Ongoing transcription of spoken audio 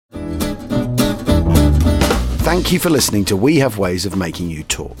Thank you for listening to We Have Ways of Making You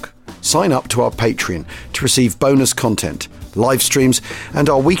Talk. Sign up to our Patreon to receive bonus content, live streams, and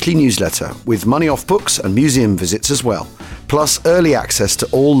our weekly newsletter with money off books and museum visits as well, plus early access to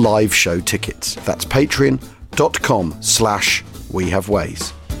all live show tickets. That's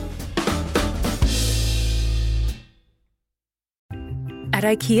patreon.com/wehaveways. At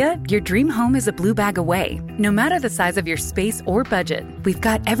IKEA, your dream home is a blue bag away. No matter the size of your space or budget, we've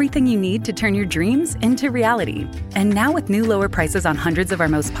got everything you need to turn your dreams into reality. And now with new lower prices on hundreds of our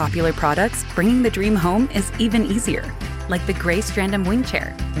most popular products, bringing the dream home is even easier. Like the gray Strandom wing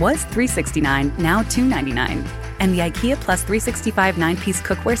chair was $369, now $299. And the IKEA Plus 365 9-piece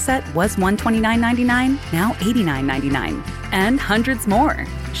cookware set was $129.99, now $89.99. And hundreds more.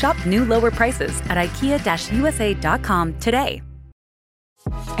 Shop new lower prices at IKEA-USA.com today.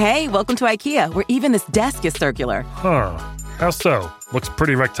 Hey, welcome to IKEA, where even this desk is circular. Huh. How so? Looks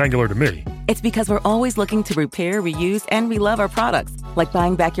pretty rectangular to me. It's because we're always looking to repair, reuse, and relove our products, like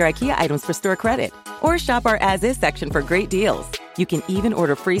buying back your IKEA items for store credit. Or shop our as-is section for great deals. You can even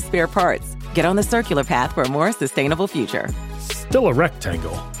order free spare parts. Get on the circular path for a more sustainable future. Still a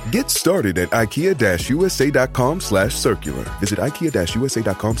rectangle. Get started at IKEA-USA.com/circular. Visit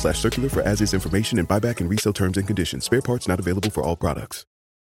IKEA-USA.com/circular for as-is information and buyback and resale terms and conditions. Spare parts not available for all products.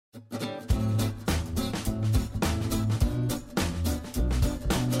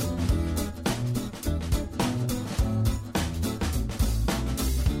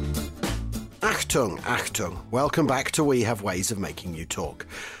 Achtung, Achtung. Welcome back to We Have Ways of Making You Talk.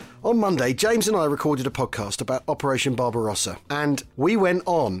 On Monday, James and I recorded a podcast about Operation Barbarossa, and we went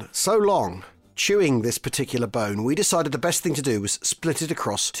on so long chewing this particular bone, we decided the best thing to do was split it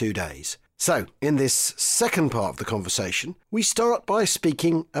across 2 days. So, in this second part of the conversation, we start by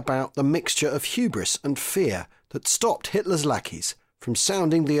speaking about the mixture of hubris and fear that stopped Hitler's lackeys from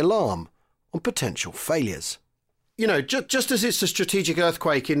sounding the alarm on potential failures. You know, just as it's a strategic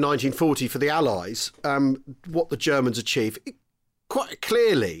earthquake in 1940 for the Allies, what the Germans achieved, quite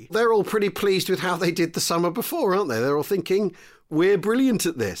clearly, they're all pretty pleased with how they did the summer before, aren't they? They're all thinking, we're brilliant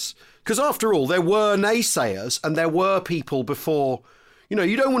at this. Because after all, there were naysayers and there were people before. You know,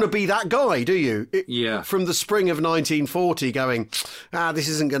 you don't want to be that guy, do you? From the spring of 1940 going, this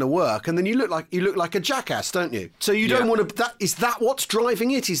isn't going to work. And then you look like a jackass, don't you? So you don't want to... Is that what's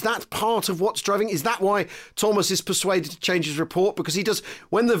driving it? Is that part of what's driving it? Is that why Thomas is persuaded to change his report? Because he does...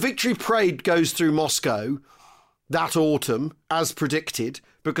 When the victory parade goes through Moscow that autumn, as predicted,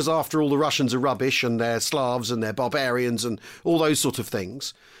 because after all, the Russians are rubbish and they're Slavs and they're barbarians and all those sort of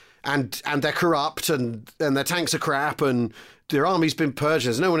things. And they're corrupt and their tanks are crap and their army's been purged,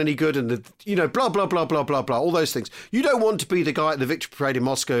 there's no one any good, and blah, blah, blah, blah, blah, blah, all those things. You don't want to be the guy at the victory parade in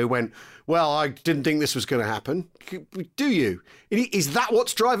Moscow who went, well, I didn't think this was going to happen. Do you? Is that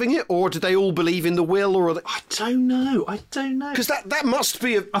what's driving it? Or do they all believe in the will? I don't know. Because that must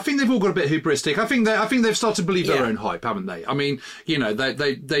be I think they've all got a bit hubristic. I think they've started to believe their own hype, haven't they? I mean,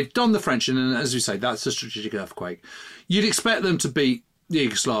 they've done the French, and as you say, that's a strategic earthquake. You'd expect them to beat the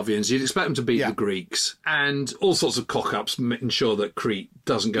Yugoslavians, you'd expect them to beat the Greeks, and all sorts of cock-ups ensure that Crete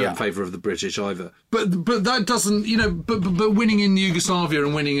doesn't go in favour of the British either. But that doesn't, but winning in Yugoslavia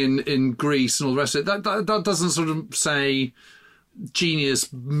and winning in Greece and all the rest of it, that doesn't sort of say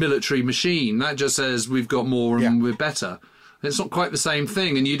genius military machine. That just says we've got more and we're better. It's not quite the same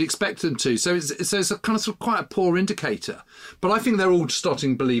thing, and you'd expect them to. So it's a kind of, sort of quite a poor indicator. But I think they're all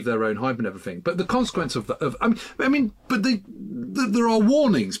starting to believe their own hype and everything. But the consequence there are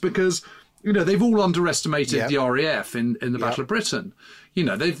warnings because they've all underestimated the RAF in the Battle of Britain.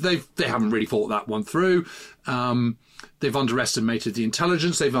 They haven't really thought that one through. They've underestimated the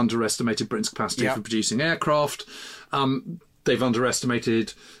intelligence. They've underestimated Britain's capacity for producing aircraft. They've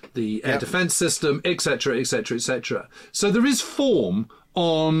underestimated the air defence system, etc., etc., etc. So there is form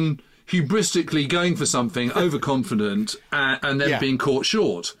on hubristically going for something, overconfident, and then being caught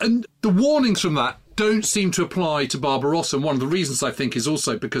short. And the warnings from that don't seem to apply to Barbarossa. And one of the reasons, I think, is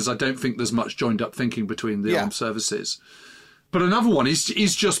also because I don't think there's much joined-up thinking between the armed services. But another one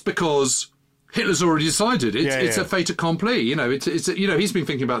is just because Hitler's already decided it's a fait accompli. He's been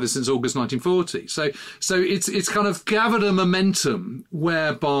thinking about this since August 1940. So it's kind of gathered a momentum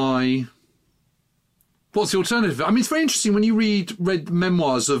whereby. What's the alternative? I mean, it's very interesting when you read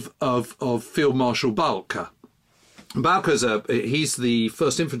memoirs of Field Marshal Balke. Balke's he's the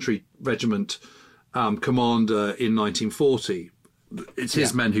 1st Infantry Regiment commander in 1940. It's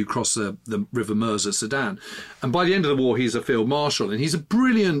his men who cross the River Meuse at Sedan. And by the end of the war, he's a field marshal, and he's a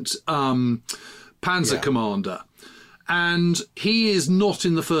brilliant panzer commander. And he is not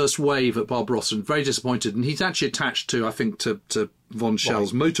in the first wave at Barbarossa, and very disappointed. And he's actually attached to, I think, to von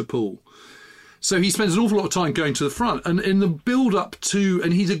Schell's motor pool. So he spends an awful lot of time going to the front, and in the build-up to,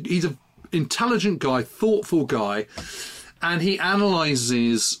 and he's a intelligent guy, thoughtful guy, and he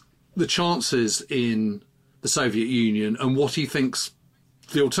analyses the chances in the Soviet Union and what he thinks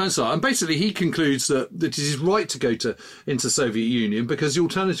the alternatives are. And basically he concludes that it is right to go into the Soviet Union because the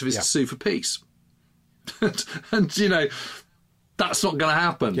alternative is to sue for peace. And, you know, that's not going to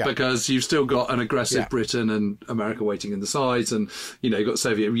happen because you've still got an aggressive Britain and America waiting in the sides, and, you know, you've got the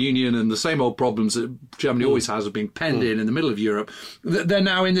Soviet Union and the same old problems that Germany always has of being penned in the middle of Europe. They're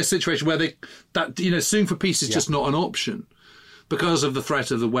now in this situation where suing for peace is just not an option because of the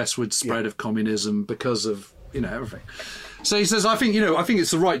threat of the westward spread of communism, because of, you know, everything. So he says, I think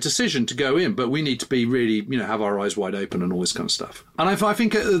it's the right decision to go in, but we need to be really, you know, have our eyes wide open and all this kind of stuff. And I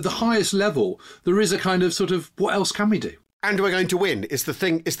think at the highest level, there is a kind of sort of, what else can we do? And we're going to win. It's the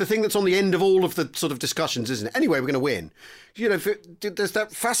thing that's on the end of all of the sort of discussions, isn't it? Anyway, we're going to win. You know, there's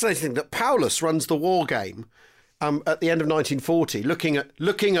that fascinating thing that Paulus runs the war game at the end of 1940, looking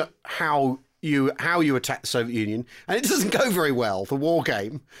at how you attack the Soviet Union, and it doesn't go very well. The war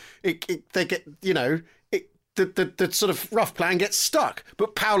game, they get, you know, the sort of rough plan gets stuck.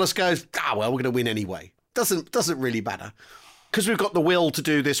 But Paulus goes, well, we're going to win anyway. Doesn't really matter because we've got the will to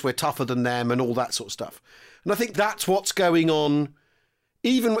do this. We're tougher than them, and all that sort of stuff. And I think that's what's going on.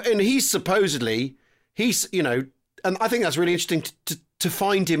 And he's you know, and I think that's really interesting to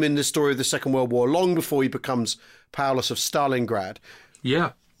find him in the story of the Second World War, long before he becomes Paulus of Stalingrad.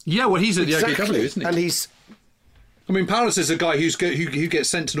 Yeah. Yeah, well, he's at the Exactly. OKW, isn't he? And he's... I mean, Paulus is a guy who gets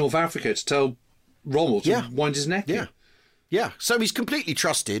sent to North Africa to tell Rommel to wind his neck. Yeah. Yeah. So he's completely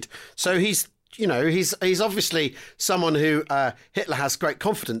trusted. So he's, you know, he's obviously someone who Hitler has great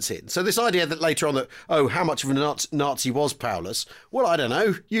confidence in. So this idea that later on that, how much of a Nazi was Paulus? Well, I don't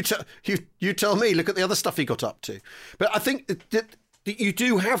know. You tell me. Look at the other stuff he got up to. But I think that you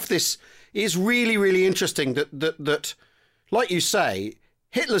do have this. It's really, really interesting that, like you say,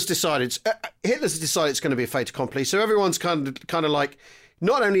 Hitler's decided it's going to be a fait accompli. So everyone's kind of like,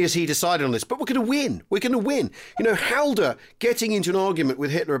 not only has he decided on this, but we're going to win. We're going to win. You know, Halder getting into an argument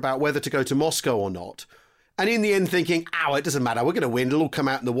with Hitler about whether to go to Moscow or not, and in the end thinking, it doesn't matter. We're going to win. It'll all come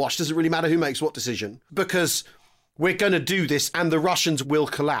out in the wash. Doesn't really matter who makes what decision because we're going to do this, and the Russians will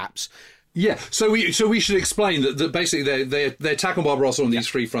collapse. Yeah, so we should explain that basically they attack on Barbarossa on these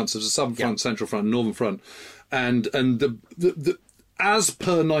three fronts: there's a southern front, central front, and northern front, and the as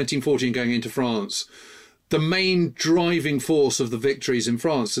per 1914 going into France, the main driving force of the victories in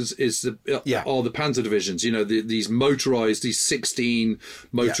France are the panzer divisions. You know, these 16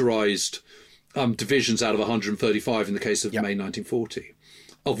 motorised divisions out of 135 in the case of May 1940,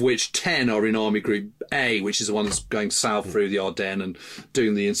 of which 10 are in Army Group A, which is the one that's going south through the Ardennes and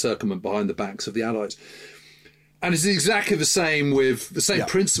doing the encirclement behind the backs of the Allies. And it's exactly the same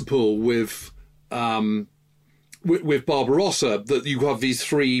principle with Barbarossa, that you have these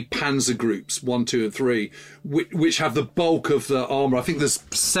three panzer groups, 1, 2, and 3, which have the bulk of the armour. I think there's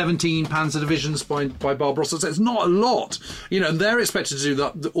 17 panzer divisions by Barbarossa, so it's not a lot, you know, and they're expected to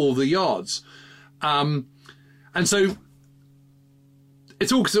do all the yards. And so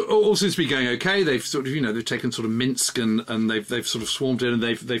it's all seems to be going okay. They've sort of, you know, they've taken sort of Minsk and they've sort of swarmed in, and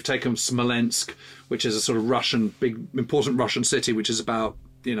they've taken Smolensk, which is a sort of important Russian city, which is about,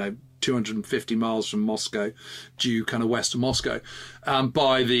 you know, 250 miles from Moscow, due kind of west of Moscow,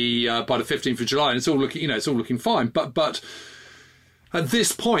 by the 15th of July, and it's all looking fine. But at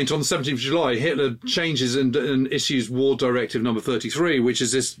this point, on the 17th of July, Hitler changes and issues War Directive number 33, which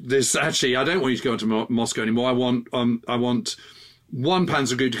is this actually, I don't want you to go into Moscow anymore. I want one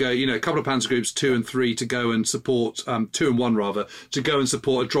panzer group to go, you know, a couple of panzer groups, 2 and 3, to go and support, 2 and 1 rather, to go and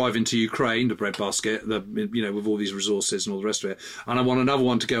support a drive into Ukraine, the breadbasket, you know, with all these resources and all the rest of it. And I want another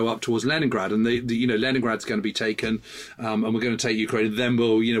one to go up towards Leningrad, and you know, Leningrad's going to be taken, and we're going to take Ukraine, and then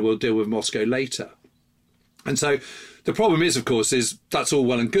we'll deal with Moscow later. And so the problem is, of course, that's all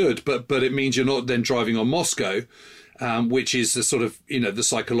well and good, but it means you're not then driving on Moscow, which is the sort of, you know, the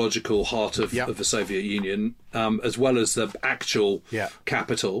psychological heart of the Soviet Union, as well as the actual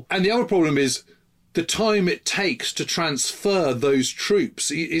capital. And the other problem is the time it takes to transfer those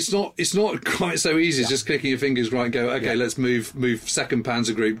troops. It's not quite so easy as just clicking your fingers right and go, okay, let's move 2nd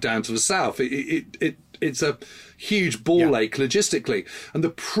Panzer Group down to the south. It's a huge ball ache logistically. And the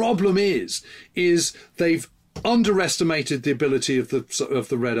problem is they've underestimated the ability of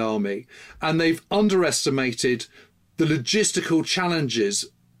the Red Army, and they've underestimated the logistical challenges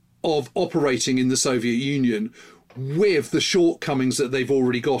of operating in the Soviet Union with the shortcomings that they've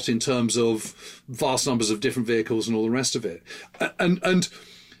already got in terms of vast numbers of different vehicles and all the rest of it. And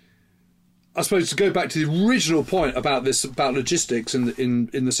I suppose to go back to the original point about logistics in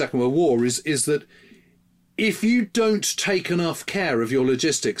the Second World War is that if you don't take enough care of your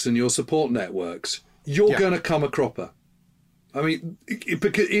logistics and your support networks, you're going to come a cropper. I mean,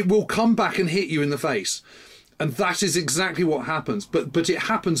 because it will come back and hit you in the face. And that is exactly what happens. But it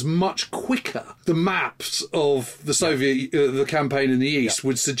happens much quicker. The maps of the Soviet, the campaign in the East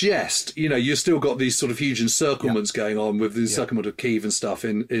would suggest, you've still got these sort of huge encirclements going on with the encirclement of Kiev and stuff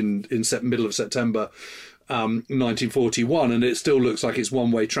in middle of September 1941. And it still looks like it's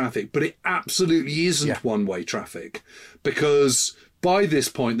one-way traffic. But it absolutely isn't one-way traffic, because by this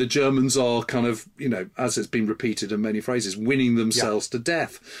point, the Germans are kind of, as it's been repeated in many phrases, winning themselves to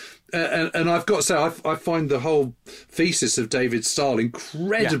death. And I've got to say, I find the whole thesis of David Stahl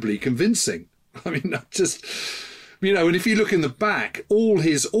incredibly convincing. I mean, just, and if you look in the back,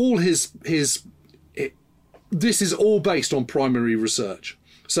 this is all based on primary research.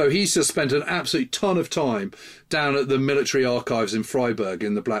 So he's just spent an absolute ton of time down at the military archives in Freiburg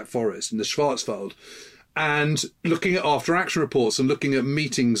in the Black Forest, in the Schwarzwald, and looking at after-action reports and looking at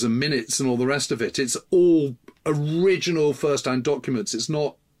meetings and minutes and all the rest of it. It's all original first-hand documents. It's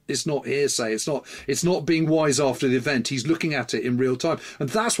not hearsay. It's not being wise after the event. He's looking at it in real time, and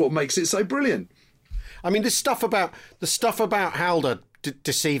that's what makes it so brilliant. I mean, the stuff about Halder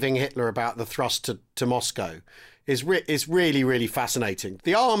deceiving Hitler about the thrust to Moscow is really, really fascinating.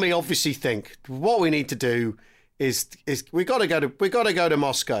 The army obviously think what we need to do is we got to go to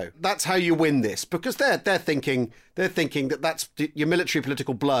Moscow. That's how you win this, because they're thinking that that's your military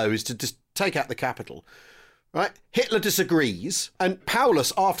political blow is to just take out the capital. Right? Hitler disagrees, and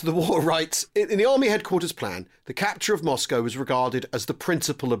Paulus, after the war, writes, in the army headquarters plan, the capture of Moscow was regarded as the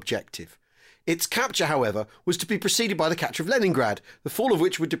principal objective. Its capture, however, was to be preceded by the capture of Leningrad, the fall of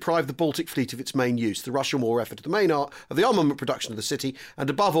which would deprive the Baltic fleet of its main use, the Russian war effort of the main art of the armament production of the city, and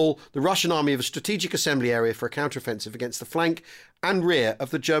above all, the Russian army of a strategic assembly area for a counteroffensive against the flank and rear of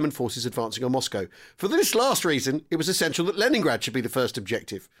the German forces advancing on Moscow. For this last reason, it was essential that Leningrad should be the first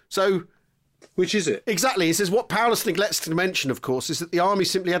objective. So, which is it? Exactly. He says what Paulus neglects to mention, of course, is that the army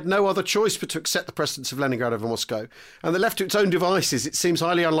simply had no other choice but to accept the precedence of Leningrad over Moscow. And that left to its own devices, it seems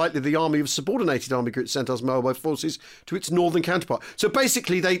highly unlikely the army of subordinated army groups sent us mobile forces to its northern counterpart. So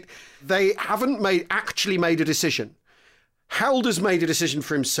basically, they haven't actually made a decision. Halder's made a decision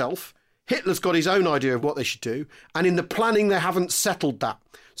for himself. Hitler's got his own idea of what they should do. And in the planning, they haven't settled that.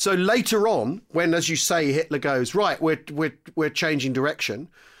 So later on, when, as you say, Hitler goes, right, we're changing direction,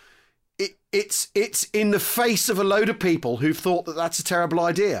 it's in the face of a load of people who've thought that that's a terrible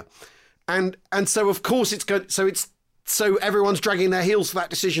idea, and so of course so everyone's dragging their heels for that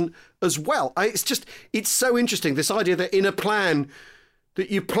decision as well. It's so interesting, this idea that in a plan that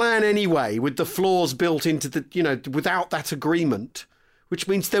you plan anyway with the flaws built into the without that agreement, which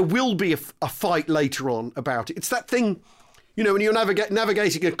means there will be a fight later on about it. It's that thing. When you're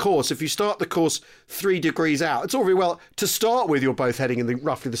navigating a course, if you start the course 3 degrees out, it's all very well to start with you're both heading in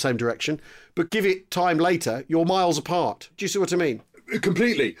roughly the same direction, but give it time later, you're miles apart. Do you see what I mean?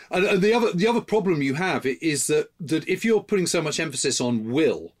 Completely. And the other problem you have is that if you're putting so much emphasis on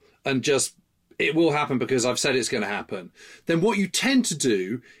will and just it will happen because I've said it's going to happen, then what you tend to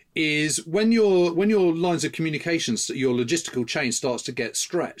do is when your lines of communications, your logistical chain starts to get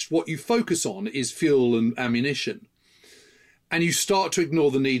stretched, what you focus on is fuel and ammunition. And you start to ignore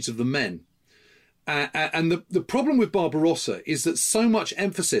the needs of the men. And the problem with Barbarossa is that so much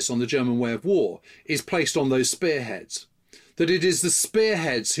emphasis on the German way of war is placed on those spearheads, that it is the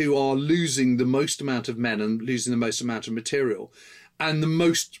spearheads who are losing the most amount of men and losing the most amount of material, and the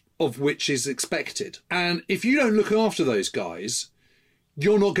most of which is expected. And if you don't look after those guys,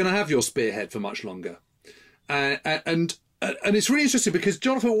 you're not going to have your spearhead for much longer. And it's really interesting because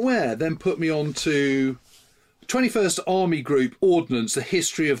Jonathan Ware then put me on to 21st Army Group Ordnance, the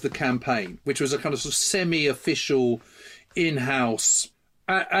history of the campaign, which was a kind of semi-official in-house.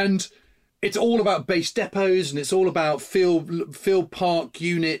 And it's all about base depots, and it's all about field park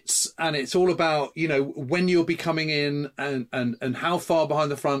units, and it's all about, when you'll be coming in and how far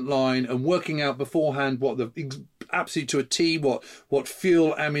behind the front line, and working out beforehand what absolutely to a T, what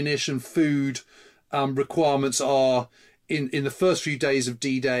fuel, ammunition, food requirements are in the first few days of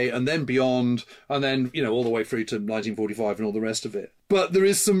D-Day and then beyond, and then, all the way through to 1945 and all the rest of it. But there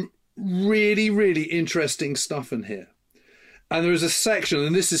is some really, really interesting stuff in here. And there is a section,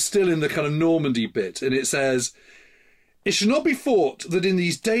 and this is still in the kind of Normandy bit, and it says, "It should not be thought that in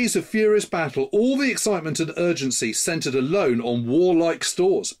these days of furious battle, all the excitement and urgency centred alone on warlike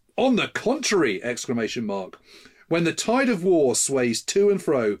stores. On the contrary, ! When the tide of war sways to and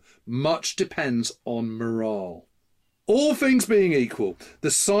fro, much depends on morale." All things being equal,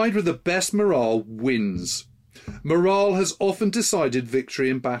 the side with the best morale wins. Morale has often decided victory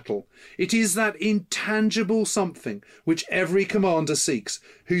in battle. It is that intangible something which every commander seeks,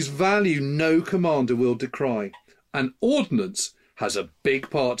 whose value no commander will decry. And ordnance has a big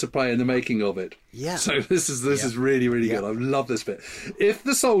part to play in the making of it. Yeah. So this is really, really good. I love this bit. If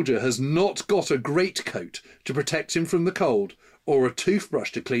the soldier has not got a greatcoat to protect him from the cold, or a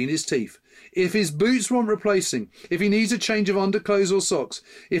toothbrush to clean his teeth, if his boots want replacing, if he needs a change of underclothes or socks,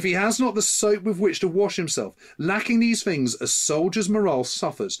 if he has not the soap with which to wash himself, lacking these things, a soldier's morale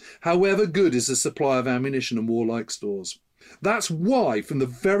suffers, however good is the supply of ammunition and warlike stores. That's why, from the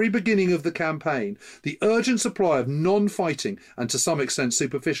very beginning of the campaign, the urgent supply of non-fighting and to some extent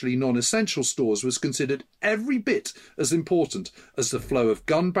superficially non-essential stores was considered every bit as important as the flow of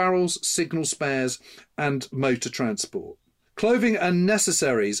gun barrels, signal spares and motor transport. Clothing and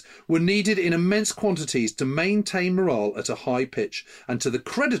necessaries were needed in immense quantities to maintain morale at a high pitch, and to the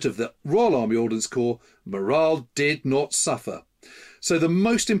credit of the Royal Army Ordnance Corps, morale did not suffer. So the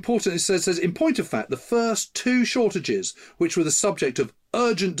most important, it says, in point of fact, the first two shortages, which were the subject of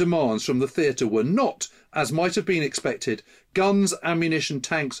urgent demands from the theatre, were not, as might have been expected, guns, ammunition,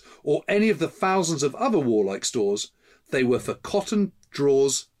 tanks, or any of the thousands of other warlike stores. They were for cotton,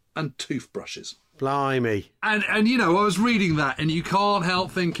 drawers, and toothbrushes. Blimey. And you know, I was reading that, and you can't help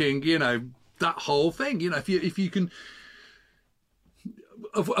thinking, you know, that whole thing, you know, if you can...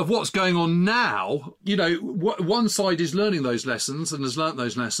 Of what's going on now, you know, one side is learning those lessons and has learnt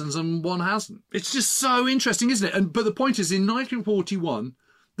those lessons, and one hasn't. It's just so interesting, isn't it? But the point is, in 1941,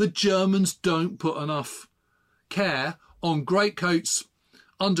 the Germans don't put enough care on greatcoats,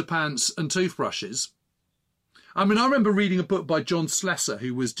 underpants, and toothbrushes. I mean, I remember reading a book by John Slessor,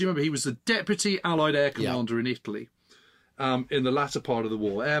 who was, do you remember, he was the Deputy Allied Air Commander in Italy in the latter part of the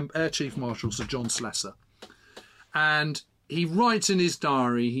war, Air Chief Marshal Sir John Slessor. And he writes in his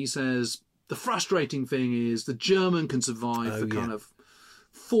diary, he says, the frustrating thing is the German can survive for kind of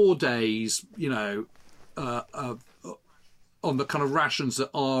 4 days, you know, on the kind of rations that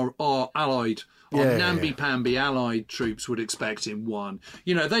our Allied, namby-pamby Allied troops would expect in one.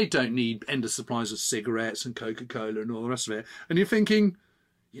 You know, they don't need endless supplies of cigarettes and Coca-Cola and all the rest of it. And you're thinking,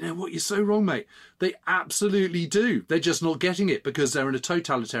 you know what, you're so wrong, mate. They absolutely do. They're just not getting it because they're in a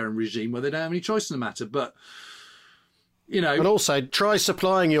totalitarian regime where they don't have any choice in the matter. But... you know, and also try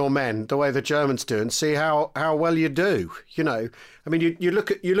supplying your men the way the Germans do and see how well you do. You know, I mean, you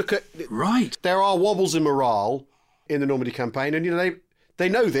look at right. There are wobbles in morale in the Normandy campaign, and you know they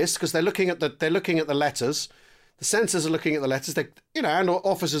know this because they're looking at the letters. The censors are looking at the letters. They, you know, and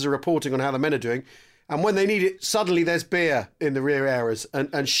officers are reporting on how the men are doing. And when they need it, suddenly there's beer in the rear areas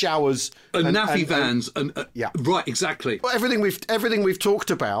and showers and naffy vans and right, exactly. Well, everything we've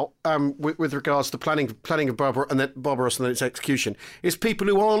talked about with regards to planning of Barbarossa and then its execution is people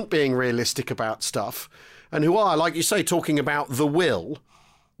who aren't being realistic about stuff and who are, like you say, talking about the will.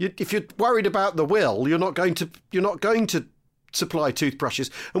 If you're worried about the will, you're not going to supply toothbrushes.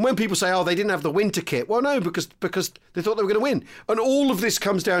 And when people say, "Oh, they didn't have the winter kit," well, no, because they thought they were going to win. And all of this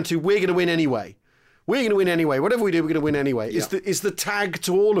comes down to we're going to win anyway. We're going to win anyway. Whatever we do, we're going to win anyway. Yeah. Is the tag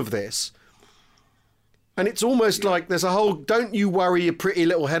to all of this. And it's almost like there's a whole, don't you worry your pretty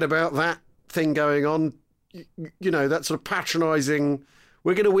little head about that thing going on. You know, that sort of patronising,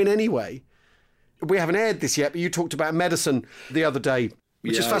 we're going to win anyway. We haven't aired this yet, but you talked about medicine the other day,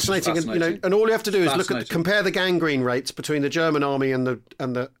 which is fascinating. And, you know, and all you have to do is compare the gangrene rates between the German army and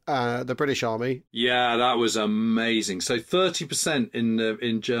the British army. Yeah, that was amazing. So 30%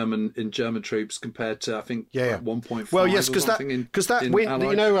 in German troops compared to, I think, 1.5. Well, yes, because that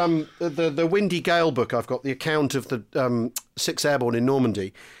you know, the Windy Gale book I've got, the account of the 6th Airborne in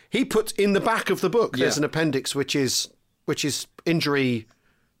Normandy. He puts in the back of the book. There's an appendix which is injury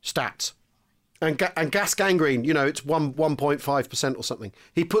stats. And gas gangrene, you know, it's 1.5% or something.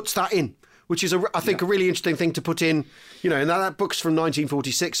 He puts that in, which is, I think, a really interesting thing to put in. You know, and that book's from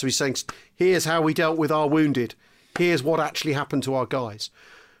 1946, so he's saying, here's how we dealt with our wounded. Here's what actually happened to our guys,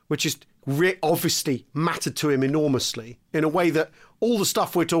 which is obviously mattered to him enormously in a way that all the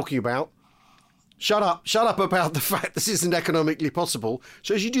stuff we're talking about, shut up about the fact this isn't economically possible,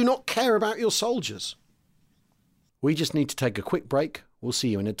 shows you do not care about your soldiers. We just need to take a quick break. We'll see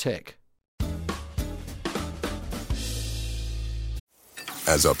you in a tick.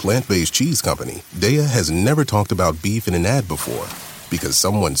 As a plant-based cheese company, Daiya has never talked about beef in an ad before because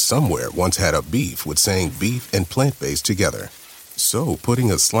someone somewhere once had a beef with saying beef and plant-based together. So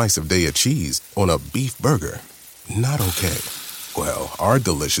putting a slice of Daiya cheese on a beef burger, not okay. Well, our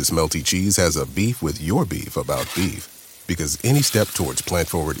delicious melty cheese has a beef with your beef about beef because any step towards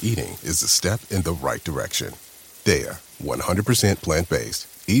plant-forward eating is a step in the right direction. Daya, 100%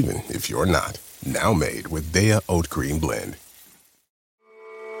 plant-based, even if you're not. Now made with Daya Oat Cream Blend.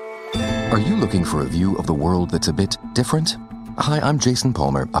 Are you looking for a view of the world that's a bit different? Hi, I'm Jason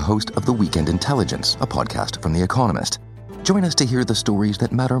Palmer, a host of The Weekend Intelligence, a podcast from The Economist. Join us to hear the stories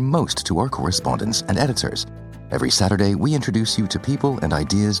that matter most to our correspondents and editors. Every Saturday, we introduce you to people and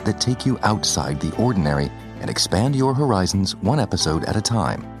ideas that take you outside the ordinary and expand your horizons one episode at a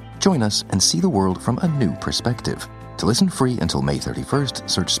time. Join us and see the world from a new perspective. To listen free until May 31st,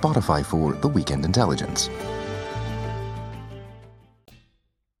 search Spotify for The Weekend Intelligence.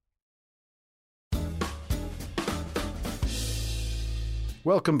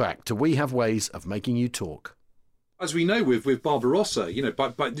 Welcome back to We Have Ways of Making You Talk. As we know with Barbarossa,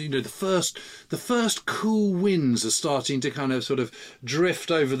 the first cool winds are starting to kind of sort of drift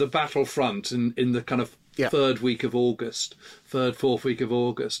over the battlefront in the kind of fourth week of August.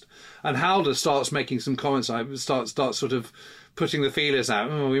 And Halder starts making some comments, starts sort of putting the feelers out.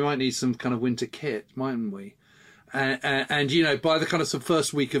 Oh, we might need some kind of winter kit, mightn't we? And you know, by the kind of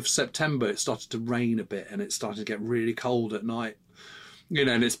first week of September, it started to rain a bit and it started to get really cold at night. You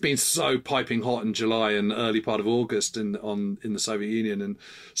know, and it's been so piping hot in July and early part of August in the Soviet Union, and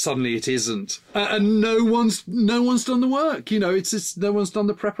suddenly it isn't, and no one's done the work. You know, it's just no one's done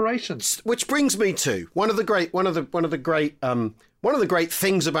the preparations. Which brings me to one of the great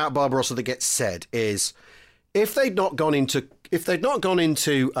things about Barbarossa that gets said is if they'd not gone into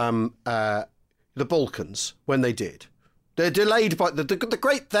the Balkans when they did. They're delayed by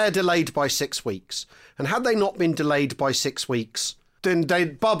they're delayed by 6 weeks, and had they not been delayed by 6 weeks, then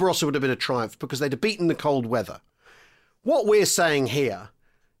Barbarossa would have been a triumph because they'd have beaten the cold weather. What we're saying here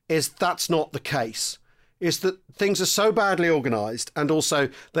is that's not the case, is that things are so badly organised, and also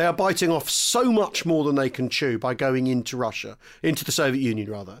they are biting off so much more than they can chew by going into Russia, into the Soviet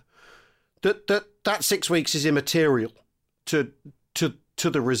Union rather, that 6 weeks is immaterial to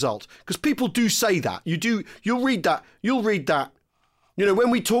the result. Because people do say that. You'll read that. You know, when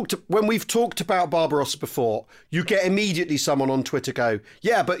we've talked about Barbarossa before, you get immediately someone on Twitter go,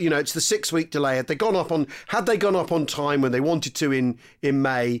 yeah, but you know, it's the 6 week delay. Had they gone up on time when they wanted to in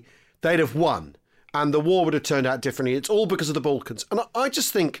May, they'd have won, and the war would have turned out differently. It's all because of the Balkans. And I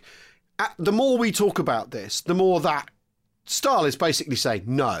just think the more we talk about this, the more that Stahl is basically saying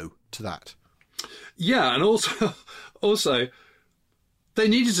no to that. Yeah, and also. They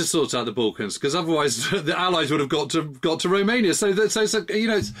needed to sort out the Balkans because otherwise the Allies would have got to Romania. So you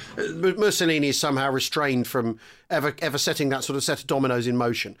know, Mussolini is somehow restrained from ever setting that sort of set of dominoes in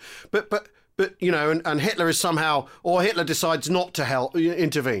motion. But you know, and Hitler is somehow, or Hitler decides not to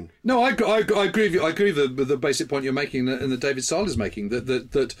intervene. No, I agree with you. I agree with the basic point you're making, and that David Stahl is making, that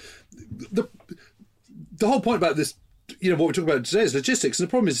the whole point about this. You know, what we're talking about today is logistics, and the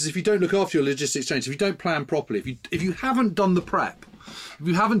problem is if you don't look after your logistics chains, if you don't plan properly, if you haven't done the prep, if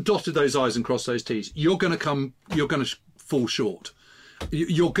you haven't dotted those I's and crossed those T's, you're going to fall short.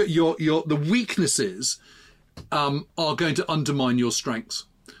 The weaknesses are going to undermine your strengths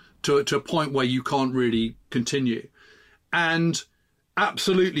to a point where you can't really continue. And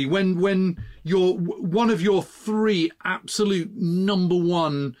absolutely, when you're one of your three absolute number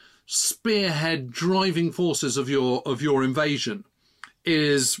one spearhead driving forces of your invasion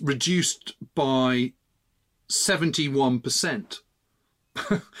is reduced by 71%.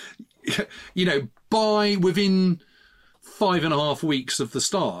 You know, by within 5.5 weeks of the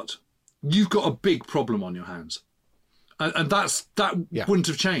start, you've got a big problem on your hands. And that wouldn't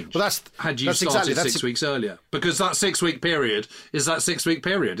have changed had you started 6 weeks earlier. Because that 6 week period is that 6 week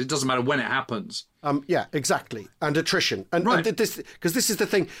period. It doesn't matter when it happens. Yeah, exactly. And attrition. And, right. And this is the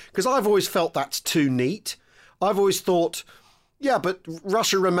thing. Because I've always felt that's too neat. I've always thought, yeah, but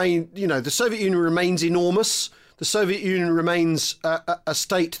Russia the Soviet Union remains enormous. The Soviet Union remains a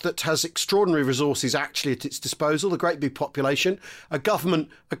state that has extraordinary resources actually at its disposal, a great big population, a government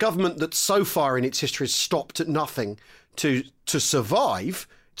that so far in its history has stopped at nothing to survive.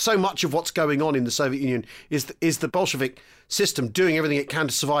 So much of what's going on in the Soviet Union is the Bolshevik system doing everything it can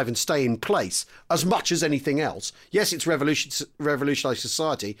to survive and stay in place as much as anything else. Yes, it's revolutionised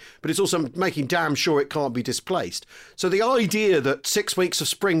society, but it's also making damn sure it can't be displaced. So the idea that 6 weeks of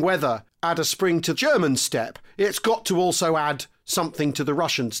spring weather add a spring to German step, it's got to also add something to the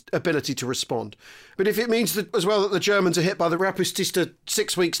Russians' ability to respond. But if it means that as well that the Germans are hit by the Rapustista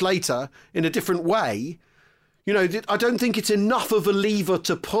 6 weeks later in a different way, you know, I don't think it's enough of a lever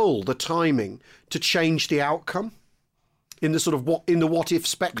to pull, the timing, to change the outcome in the sort of what if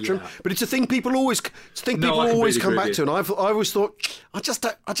spectrum. Yeah. But it's a thing people always come back to, and I always thought I just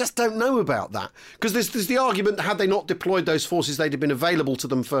don't know about that, because there's the argument that had they not deployed those forces, they'd have been available to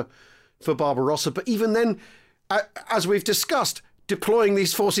them for Barbarossa. But even then, as we've discussed, deploying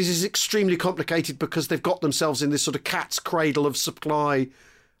these forces is extremely complicated because they've got themselves in this sort of cat's cradle of supply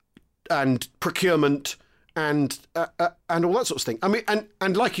and procurement and all that sort of thing. I mean,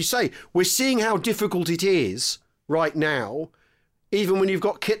 and like you say, we're seeing how difficult it is right now, even when you've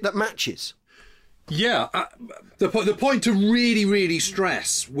got kit that matches. Yeah, the point to really, really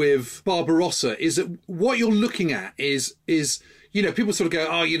stress with Barbarossa is that what you're looking at is people sort of go,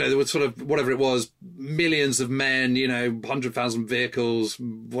 oh, there was sort of whatever it was, millions of men, 100,000 vehicles,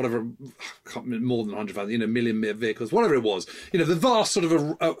 whatever, more than 100,000, million vehicles, whatever it was, the vast sort of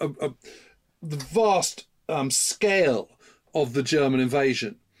the vast scale of the German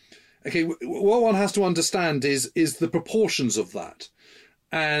invasion. Okay, what one has to understand is the proportions of that,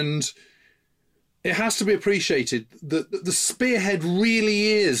 and it has to be appreciated that the spearhead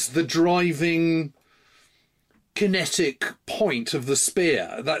really is the driving kinetic point of the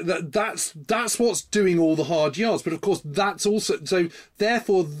spear. That's what's doing all the hard yards. But of course, that's also so.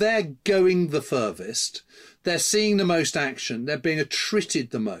 Therefore, they're going the furthest. They're seeing the most action. They're being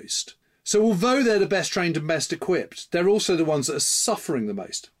attrited the most. So although they're the best trained and best equipped, they're also the ones that are suffering the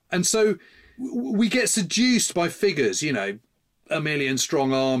most. And so we get seduced by figures, 1 million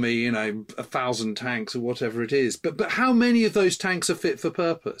strong army, 1,000 tanks or whatever it is. But how many of those tanks are fit for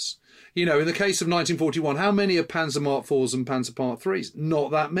purpose? In the case of 1941, how many are Panzer Mark IVs and Panzer Mark IIIs?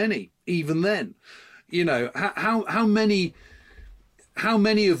 Not that many, even then. How many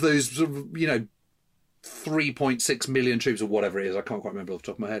of those sort of, 3.6 million troops or whatever it is, I can't quite remember off the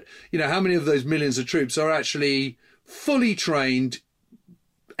top of my head. How many of those millions of troops are actually fully trained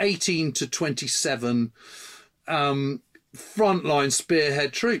 18 to 27 frontline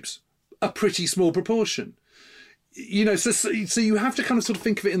spearhead troops? A pretty small proportion. So you have to kind of sort of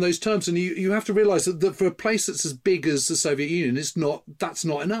think of it in those terms, and you have to realise that for a place that's as big as the Soviet Union, that's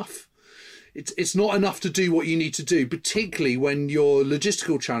not enough. It's not enough to do what you need to do, particularly when your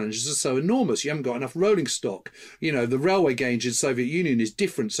logistical challenges are so enormous. You haven't got enough rolling stock. The railway gauge in the Soviet Union is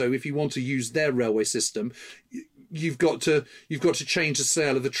different. So if you want to use their railway system, you've got to change the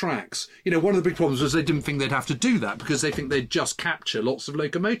scale of the tracks. One of the big problems was they didn't think they'd have to do that because they think they'd just capture lots of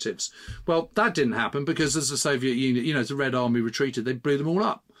locomotives. Well, that didn't happen because as the Soviet Union, as the Red Army retreated, they blew them all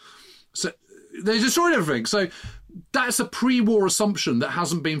up. So they destroyed everything. So that's a pre-war assumption that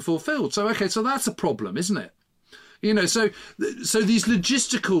hasn't been fulfilled. So, okay, so that's a problem, isn't it? So these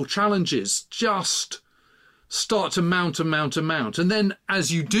logistical challenges just start to mount and mount and mount. And then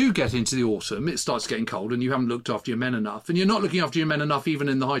as you do get into the autumn, it starts getting cold and you haven't looked after your men enough. And you're not looking after your men enough even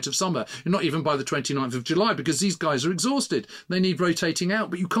in the height of summer. You're not even by the 29th of July because these guys are exhausted. They need rotating out,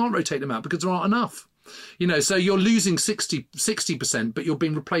 but you can't rotate them out because there aren't enough. So you're losing 60%, but you're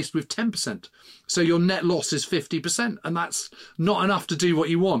being replaced with 10%. So your net loss is 50%. And that's not enough to do what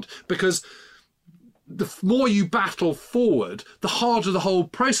you want, because the more you battle forward, the harder the whole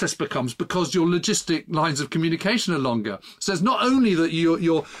process becomes because your logistic lines of communication are longer. So it's not only that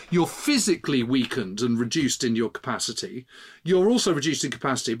you're physically weakened and reduced in your capacity, you're also reduced in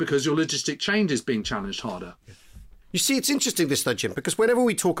capacity because your logistic chain is being challenged harder. You see, it's interesting this though, Jim, because whenever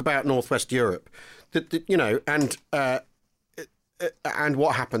we talk about Northwest Europe, and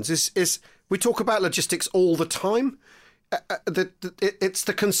what happens is we talk about logistics all the time. It's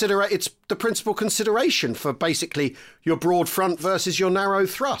the principal consideration for basically your broad front versus your narrow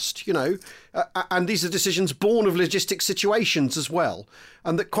thrust, and these are decisions born of logistic situations as well.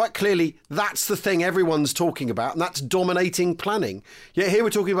 And that quite clearly that's the thing everyone's talking about, and that's dominating planning. Yet here we're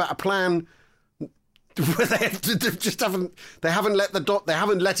talking about a plan where they haven't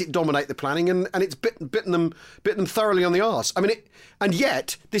let it dominate the planning, and it's bitten them thoroughly on the arse. I mean, and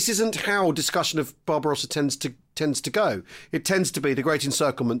yet this isn't how discussion of Barbarossa tends to go. It tends to be the great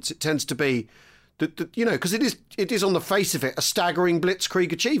encirclements. It tends to be because it is on the face of it a staggering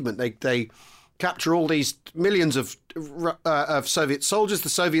blitzkrieg achievement. They capture all these millions of Soviet soldiers. The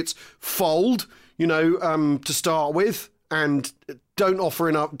Soviets fold, to start with, and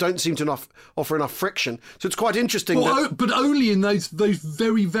don't seem to offer enough friction. So it's quite interesting. But only in those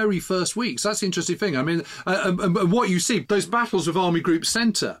very, very first weeks. That's the interesting thing. I mean, what you see, those battles with Army Group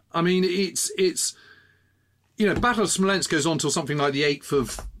Centre, I mean, it's Battle of Smolensk goes on till something like the 8th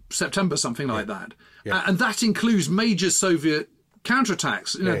of September, something like that. Yeah. And that includes major Soviet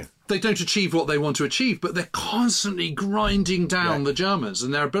counterattacks. They don't achieve what they want to achieve, but they're constantly grinding down the Germans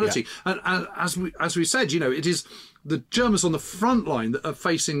and their ability. Yeah. And as we said, it is the Germans on the front line that are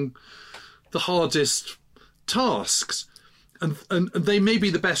facing the hardest tasks. And they may be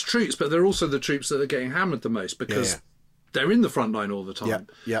the best troops, but they're also the troops that are getting hammered the most because they're in the front line all the time.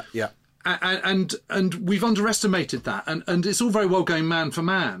 Yeah. And we've underestimated that. And it's all very well going man for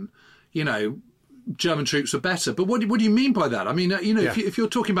man, German troops were better. But what do you mean by that? I mean, if you're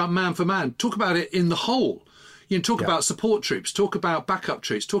talking about man for man, talk about it in the whole. Talk about support troops, talk about backup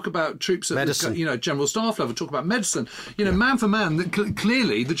troops, talk about troops at medicine. General Staff level, talk about medicine. Man for man,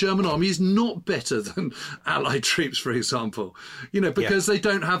 clearly the German army is not better than Allied troops, for example, because they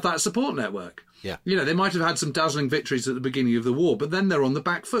don't have that support network. Yeah. They might have had some dazzling victories at the beginning of the war, but then they're on the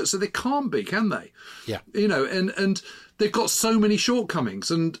back foot, so they can't be, can they? Yeah. And they've got so many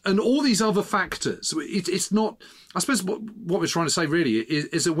shortcomings and all these other factors. It's not, I suppose what we're trying to say really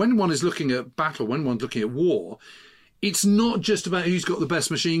is that when one is looking at battle, when one's looking at war, it's not just about who's got the best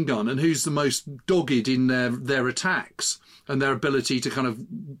machine gun and who's the most dogged in their attacks and their ability to kind of,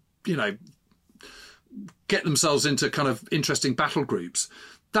 get themselves into kind of interesting battle groups.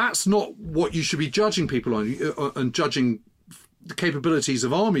 That's not what you should be judging people on and judging the capabilities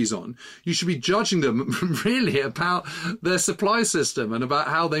of armies on. You should be judging them really about their supply system and about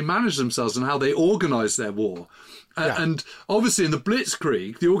how they manage themselves and how they organise their war. And obviously in the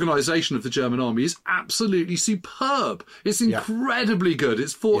Blitzkrieg, the organisation of the German army is absolutely superb. It's incredibly good.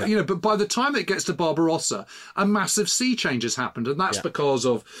 It's but by the time it gets to Barbarossa, a massive sea change has happened. And that's because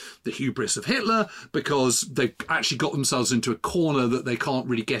of the hubris of Hitler, because they've actually got themselves into a corner that they can't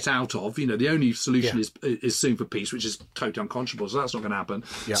really get out of. The only solution is soon for peace, which is totally unconscionable. So that's not going to happen.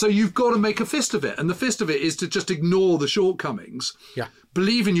 Yeah. So you've got to make a fist of it. And the fist of it is to just ignore the shortcomings. Yeah.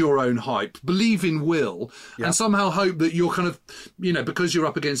 Believe in your own hype, believe in will, and somehow hope that you're kind of, because you're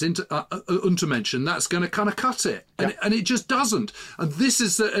up against Untermenschen, that's going to kind of cut it. And it just doesn't. And this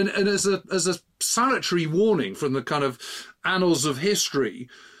is, as a salutary warning from the kind of annals of history,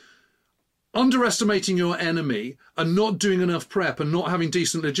 underestimating your enemy and not doing enough prep and not having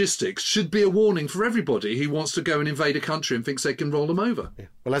decent logistics should be a warning for everybody who wants to go and invade a country and thinks they can roll them over. Yeah.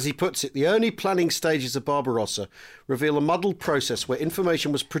 Well, as he puts it, the early planning stages of Barbarossa reveal a muddled process where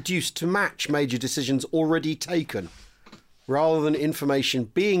information was produced to match major decisions already taken, rather than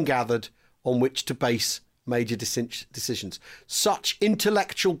information being gathered on which to base major decisions. Such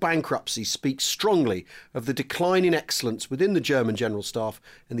intellectual bankruptcy speaks strongly of the decline in excellence within the German General Staff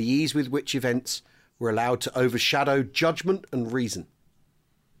and the ease with which events were allowed to overshadow judgment and reason.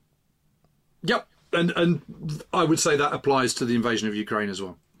 Yep, and I would say that applies to the invasion of Ukraine as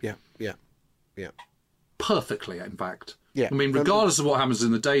well. Yeah. Perfectly, in fact. Yeah. I mean, regardless of what happens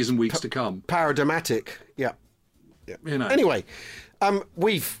in the days and weeks to come. Paradigmatic, yeah. Anyway,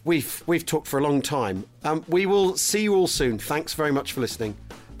 we've talked for a long time. We will see you all soon. Thanks very much for listening.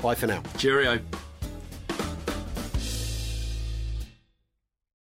 Bye for now. Cheerio.